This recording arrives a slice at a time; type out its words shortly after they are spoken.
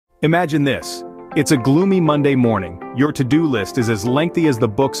Imagine this. It's a gloomy Monday morning. Your to-do list is as lengthy as the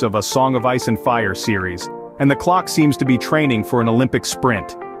books of a Song of Ice and Fire series, and the clock seems to be training for an Olympic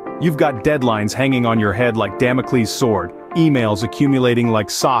sprint. You've got deadlines hanging on your head like Damocles' sword, emails accumulating like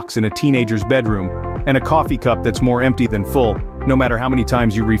socks in a teenager's bedroom, and a coffee cup that's more empty than full, no matter how many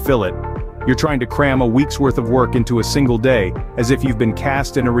times you refill it. You're trying to cram a week's worth of work into a single day, as if you've been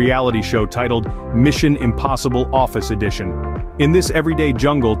cast in a reality show titled Mission Impossible Office Edition. In this everyday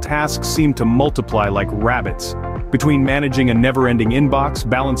jungle, tasks seem to multiply like rabbits. Between managing a never-ending inbox,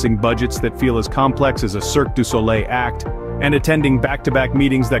 balancing budgets that feel as complex as a Cirque du Soleil act, and attending back-to-back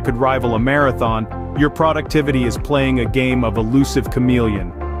meetings that could rival a marathon, your productivity is playing a game of elusive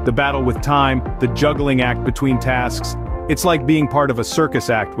chameleon. The battle with time, the juggling act between tasks. It's like being part of a circus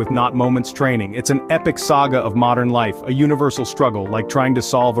act with not moments training. It's an epic saga of modern life, a universal struggle like trying to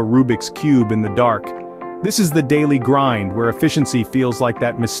solve a Rubik's Cube in the dark. This is the daily grind where efficiency feels like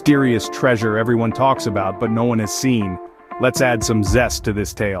that mysterious treasure everyone talks about but no one has seen. Let's add some zest to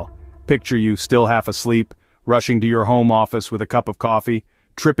this tale. Picture you still half asleep, rushing to your home office with a cup of coffee,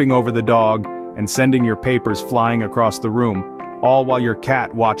 tripping over the dog, and sending your papers flying across the room, all while your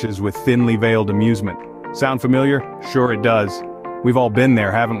cat watches with thinly veiled amusement. Sound familiar? Sure it does. We've all been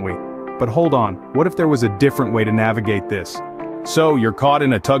there, haven't we? But hold on, what if there was a different way to navigate this? So, you're caught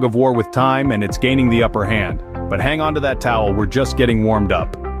in a tug of war with time and it's gaining the upper hand. But hang on to that towel, we're just getting warmed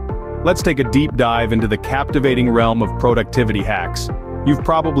up. Let's take a deep dive into the captivating realm of productivity hacks. You've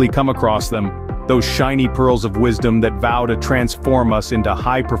probably come across them, those shiny pearls of wisdom that vow to transform us into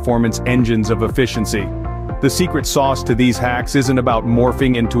high-performance engines of efficiency. The secret sauce to these hacks isn't about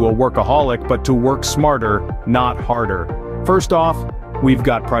morphing into a workaholic but to work smarter, not harder. First off, we've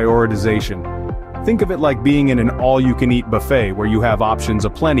got prioritization. Think of it like being in an all-you-can-eat buffet where you have options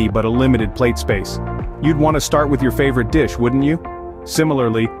aplenty but a limited plate space. You'd want to start with your favorite dish, wouldn't you?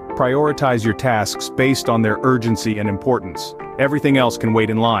 Similarly, prioritize your tasks based on their urgency and importance. Everything else can wait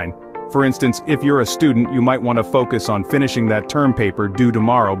in line. For instance, if you're a student, you might want to focus on finishing that term paper due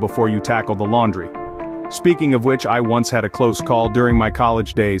tomorrow before you tackle the laundry. Speaking of which, I once had a close call during my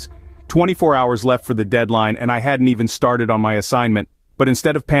college days. 24 hours left for the deadline and I hadn't even started on my assignment. But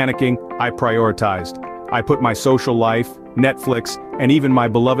instead of panicking, I prioritized. I put my social life, Netflix, and even my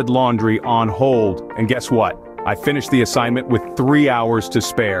beloved laundry on hold. And guess what? I finished the assignment with 3 hours to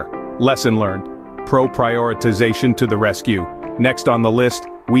spare. Lesson learned. Prioritization to the rescue. Next on the list,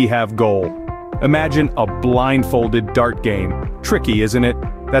 we have goal. Imagine a blindfolded dart game. Tricky, isn't it?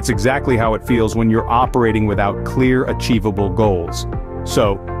 That's exactly how it feels when you're operating without clear, achievable goals.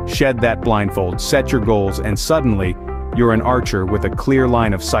 So, shed that blindfold, set your goals, and suddenly, you're an archer with a clear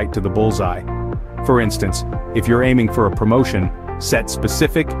line of sight to the bullseye. For instance, if you're aiming for a promotion, set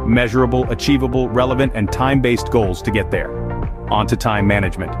specific, measurable, achievable, relevant, and time-based goals to get there. On to time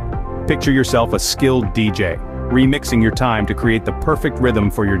management. Picture yourself a skilled DJ, remixing your time to create the perfect rhythm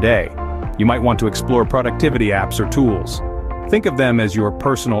for your day. You might want to explore productivity apps or tools. Think of them as your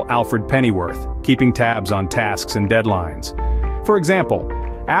personal Alfred Pennyworth, keeping tabs on tasks and deadlines. For example,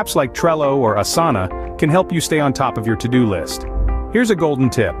 apps like Trello or Asana can help you stay on top of your to-do list. Here's a golden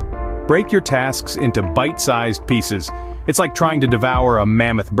tip. Break your tasks into bite-sized pieces. It's like trying to devour a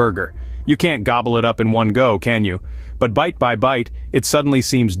mammoth burger. You can't gobble it up in one go, can you? But bite by bite, it suddenly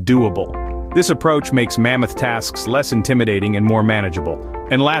seems doable. This approach makes mammoth tasks less intimidating and more manageable.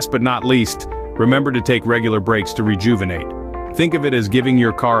 And last but not least, remember to take regular breaks to rejuvenate. Think of it as giving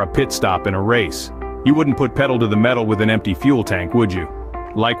your car a pit stop in a race. You wouldn't put pedal to the metal with an empty fuel tank, would you?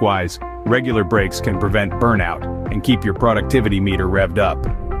 Likewise, regular breaks can prevent burnout and keep your productivity meter revved up.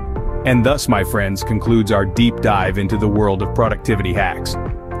 And thus, my friends, concludes our deep dive into the world of productivity hacks.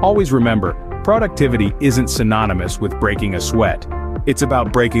 Always remember, productivity isn't synonymous with breaking a sweat. It's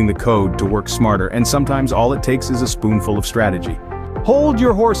about breaking the code to work smarter, and sometimes all it takes is a spoonful of strategy. Hold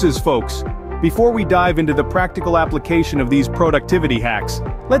your horses, folks! Before we dive into the practical application of these productivity hacks,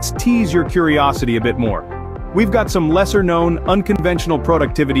 let's tease your curiosity a bit more. We've got some lesser-known, unconventional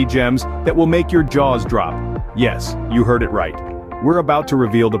productivity gems that will make your jaws drop. Yes, you heard it right. We're about to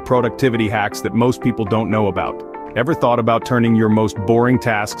reveal the productivity hacks that most people don't know about. Ever thought about turning your most boring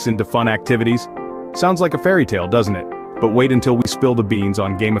tasks into fun activities? Sounds like a fairy tale, doesn't it? But wait until we spill the beans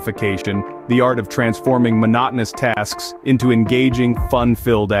on gamification, the art of transforming monotonous tasks into engaging,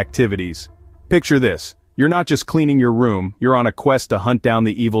 fun-filled activities. Picture this. You're not just cleaning your room, you're on a quest to hunt down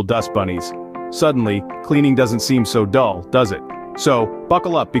the evil dust bunnies. Suddenly, cleaning doesn't seem so dull, does it? So,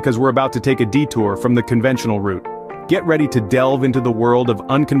 buckle up because we're about to take a detour from the conventional route. Get ready to delve into the world of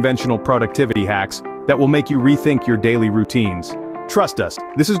unconventional productivity hacks that will make you rethink your daily routines. Trust us,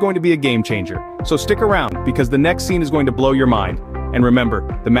 this is going to be a game changer. So stick around because the next scene is going to blow your mind. And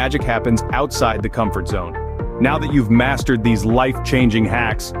remember, the magic happens outside the comfort zone. Now that you've mastered these life-changing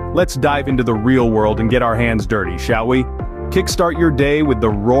hacks, let's dive into the real world and get our hands dirty, shall we? Kickstart your day with the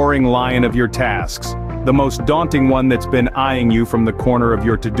roaring lion of your tasks, the most daunting one that's been eyeing you from the corner of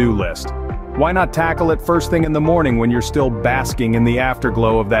your to-do list. Why not tackle it first thing in the morning when you're still basking in the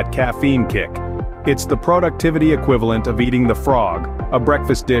afterglow of that caffeine kick? It's the productivity equivalent of eating the frog, a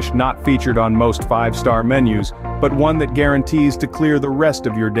breakfast dish not featured on most 5-star menus, but one that guarantees to clear the rest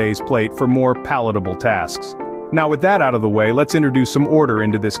of your day's plate for more palatable tasks. Now with that out of the way, let's introduce some order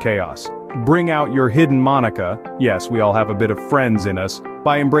into this chaos. Bring out your hidden Monica, yes, we all have a bit of friends in us,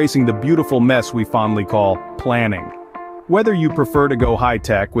 by embracing the beautiful mess we fondly call planning. Whether you prefer to go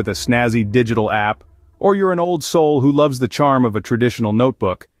high-tech with a snazzy digital app, or you're an old soul who loves the charm of a traditional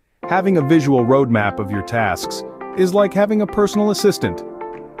notebook, having a visual roadmap of your tasks is like having a personal assistant.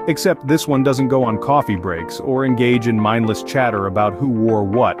 Except this one doesn't go on coffee breaks or engage in mindless chatter about who wore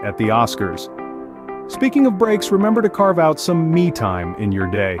what at the Oscars. Speaking of breaks, remember to carve out some me time in your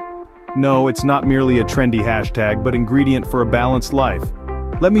day. No, it's not merely a trendy hashtag, but ingredient for a balanced life.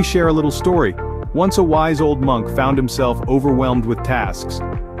 Let me share a little story. Once a wise old monk found himself overwhelmed with tasks.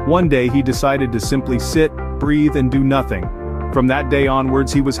 One day he decided to simply sit, breathe, and do nothing. From that day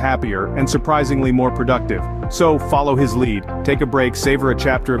onwards he was happier and surprisingly more productive. So follow his lead, take a break, savor a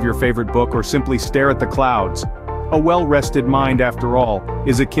chapter of your favorite book, or simply stare at the clouds. A well-rested mind, after all,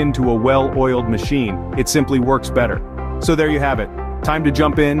 is akin to a well-oiled machine. It simply works better. So there you have it. Time to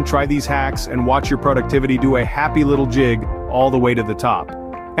jump in, try these hacks, and watch your productivity do a happy little jig all the way to the top.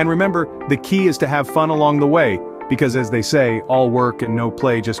 And remember, the key is to have fun along the way, because as they say, all work and no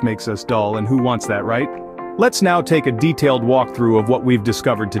play just makes us dull, and who wants that, right? Let's now take a detailed walkthrough of what we've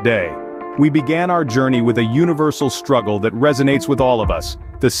discovered today. We began our journey with a universal struggle that resonates with all of us,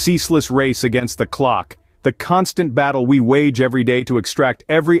 the ceaseless race against the clock, the constant battle we wage every day to extract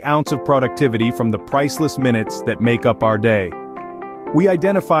every ounce of productivity from the priceless minutes that make up our day. We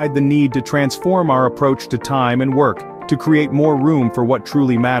identified the need to transform our approach to time and work, to create more room for what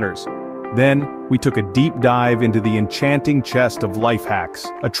truly matters. Then, we took a deep dive into the enchanting chest of life hacks,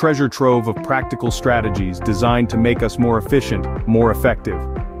 a treasure trove of practical strategies designed to make us more efficient, more effective.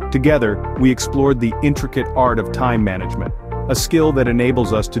 Together, we explored the intricate art of time management, a skill that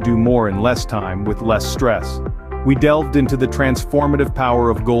enables us to do more in less time with less stress. We delved into the transformative power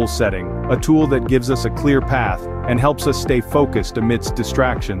of goal setting, a tool that gives us a clear path and helps us stay focused amidst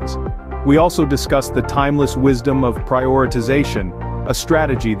distractions. We also discussed the timeless wisdom of prioritization, a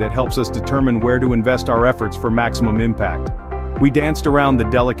strategy that helps us determine where to invest our efforts for maximum impact. We danced around the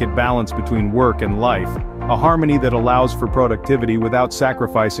delicate balance between work and life, a harmony that allows for productivity without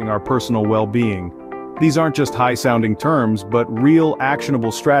sacrificing our personal well-being. These aren't just high-sounding terms, but real,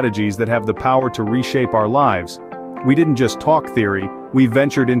 actionable strategies that have the power to reshape our lives. We didn't just talk theory, we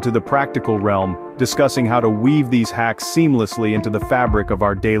ventured into the practical realm, discussing how to weave these hacks seamlessly into the fabric of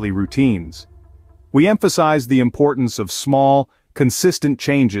our daily routines. We emphasized the importance of small, consistent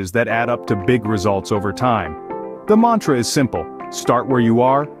changes that add up to big results over time. The mantra is simple: start where you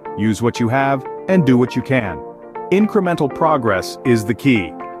are, use what you have, and do what you can. Incremental progress is the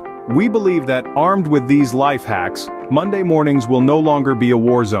key. We believe that armed with these life hacks, Monday mornings will no longer be a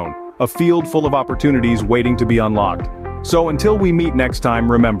war zone, a field full of opportunities waiting to be unlocked. So until we meet next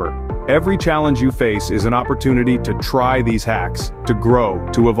time, remember, every challenge you face is an opportunity to try these hacks, to grow,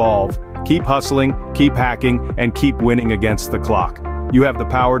 to evolve. Keep hustling, keep hacking, and keep winning against the clock. You have the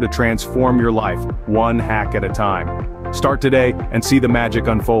power to transform your life, one hack at a time. Start today and see the magic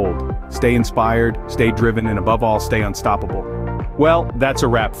unfold. Stay inspired, stay driven, and above all, stay unstoppable. Well, that's a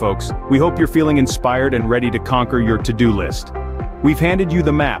wrap, folks. We hope you're feeling inspired and ready to conquer your to-do list. We've handed you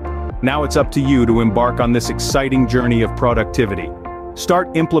the map. Now it's up to you to embark on this exciting journey of productivity.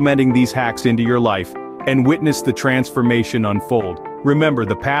 Start implementing these hacks into your life and witness the transformation unfold. Remember,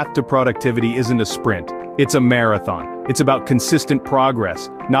 the path to productivity isn't a sprint, it's a marathon. It's about consistent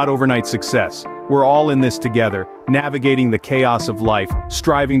progress, not overnight success. We're all in this together, navigating the chaos of life,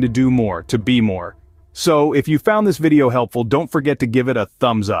 striving to do more, to be more. So, if you found this video helpful, don't forget to give it a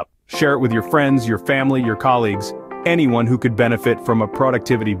thumbs up. Share it with your friends, your family, your colleagues, anyone who could benefit from a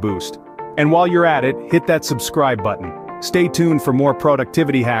productivity boost. And while you're at it, hit that subscribe button. Stay tuned for more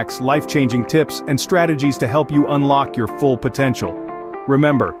productivity hacks, life-changing tips, and strategies to help you unlock your full potential.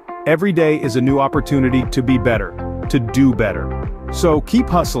 Remember, every day is a new opportunity to be better, to do better. So keep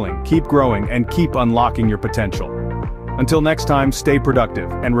hustling, keep growing, and keep unlocking your potential. Until next time, stay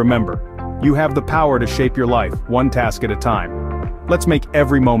productive, and remember, you have the power to shape your life, one task at a time. Let's make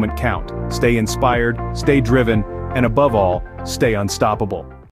every moment count. Stay inspired, stay driven, and above all, stay unstoppable.